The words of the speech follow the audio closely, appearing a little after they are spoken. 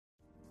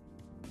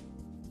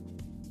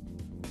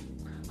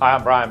Hi,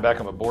 I'm Brian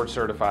Beck. I'm a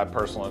board-certified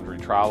personal injury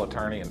trial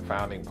attorney and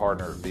founding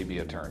partner of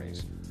VB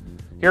Attorneys.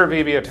 Here at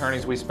VB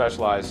Attorneys, we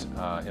specialize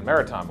in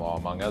maritime law,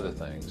 among other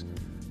things.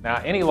 Now,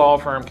 any law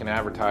firm can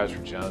advertise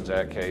for Jones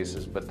Act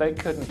cases, but they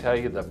couldn't tell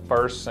you the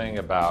first thing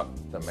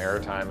about the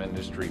maritime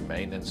industry,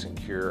 maintenance and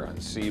cure,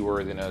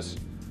 unseaworthiness.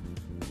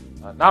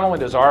 Not only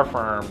does our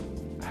firm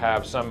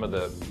have some of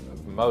the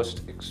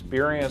most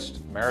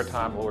experienced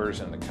maritime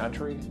lawyers in the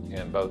country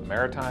in both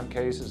maritime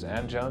cases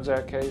and Jones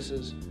Act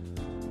cases,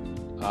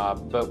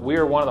 but we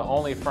are one of the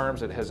only firms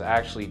that has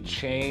actually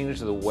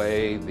changed the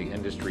way the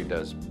industry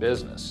does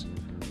business.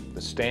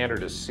 The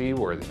standard of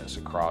seaworthiness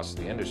across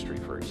the industry,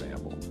 for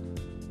example.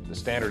 The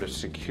standard of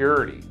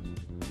security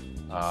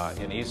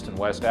in East and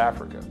West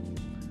Africa.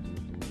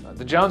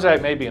 The Jones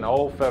Act may be an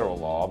old federal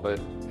law, but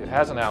it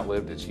hasn't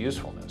outlived its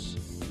usefulness.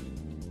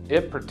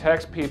 It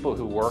protects people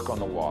who work on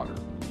the water,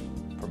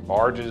 from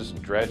barges and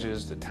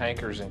dredges to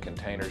tankers and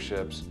container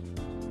ships.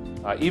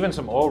 Even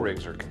some oil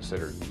rigs are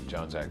considered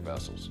Jones Act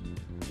vessels.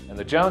 And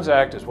the Jones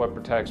Act is what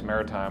protects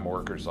maritime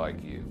workers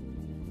like you.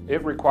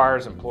 It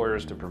requires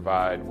employers to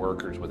provide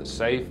workers with a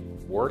safe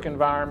work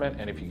environment,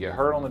 and if you get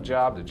hurt on the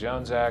job, the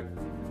Jones Act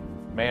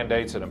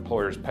mandates that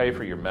employers pay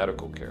for your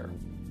medical care.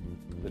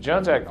 The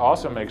Jones Act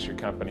also makes your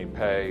company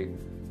pay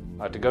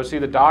to go see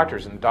the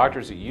doctors, and the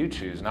doctors that you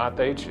choose, not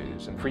they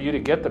choose, and for you to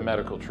get the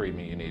medical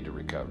treatment you need to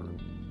recover.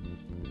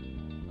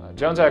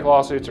 Jones Act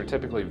lawsuits are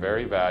typically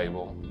very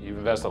valuable. You've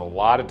invested a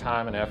lot of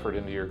time and effort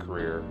into your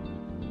career,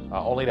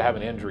 only to have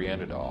an injury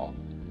end it all.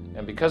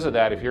 And because of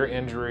that, if your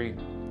injury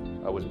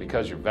was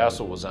because your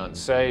vessel was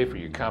unsafe or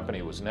your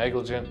company was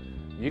negligent,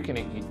 you can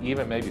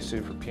even maybe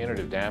sue for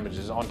punitive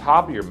damages on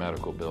top of your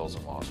medical bills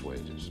and lost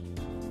wages.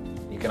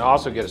 You can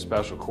also get a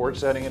special court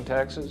setting in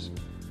Texas,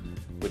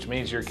 which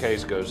means your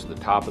case goes to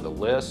the top of the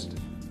list,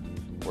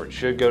 or it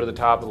should go to the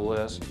top of the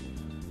list.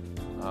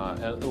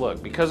 And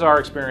look, because of our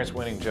experience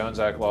winning Jones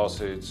Act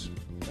lawsuits,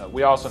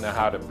 we also know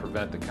how to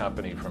prevent the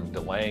company from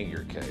delaying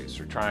your case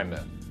or trying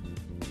to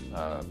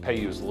pay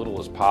you as little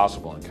as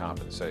possible in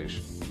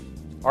compensation.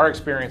 Our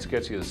experience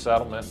gets you the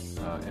settlement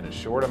in as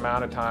short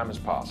amount of time as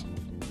possible.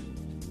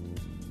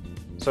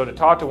 So to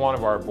talk to one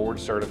of our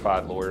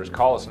board-certified lawyers,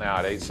 call us now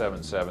at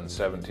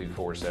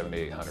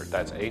 877-724-7800.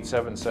 That's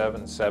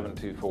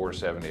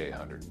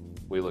 877-724-7800.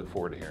 We look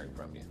forward to hearing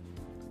from you.